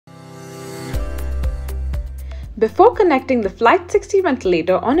Before connecting the Flight 60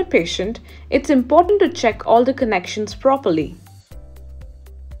 ventilator on a patient, it's important to check all the connections properly.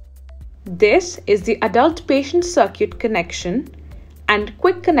 This is the adult patient circuit connection and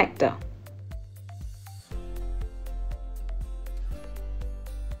quick connector.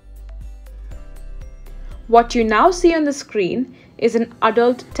 What you now see on the screen is an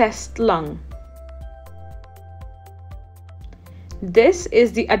adult test lung. This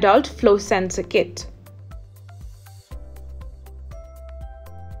is the adult flow sensor kit.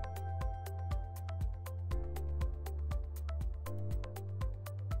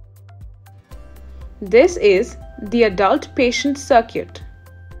 This is the adult patient circuit.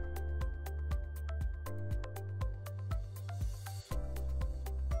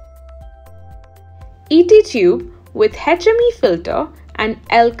 ET tube with HME filter and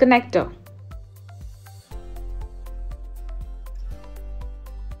L connector.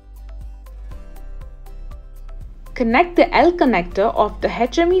 Connect the L connector of the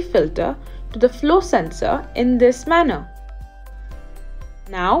HME filter to the flow sensor in this manner.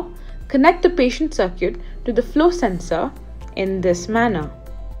 Now, connect the patient circuit to the flow sensor in this manner.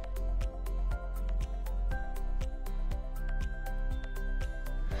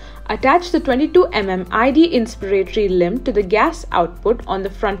 Attach the 22 mm ID inspiratory limb to the gas output on the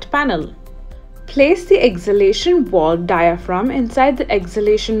front panel. Place the exhalation valve diaphragm inside the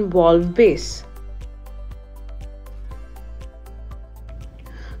exhalation valve base.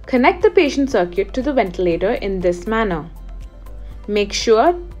 Connect the patient circuit to the ventilator in this manner. Make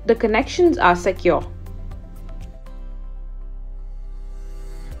sure the connections are secure.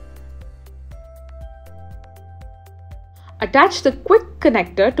 Attach the quick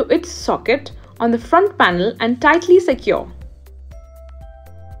connector to its socket on the front panel and tightly secure.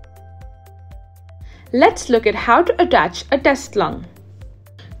 Let's look at how to attach a test lung.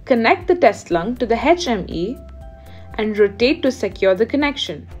 Connect the test lung to the HME and rotate to secure the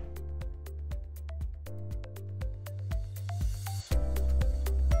connection.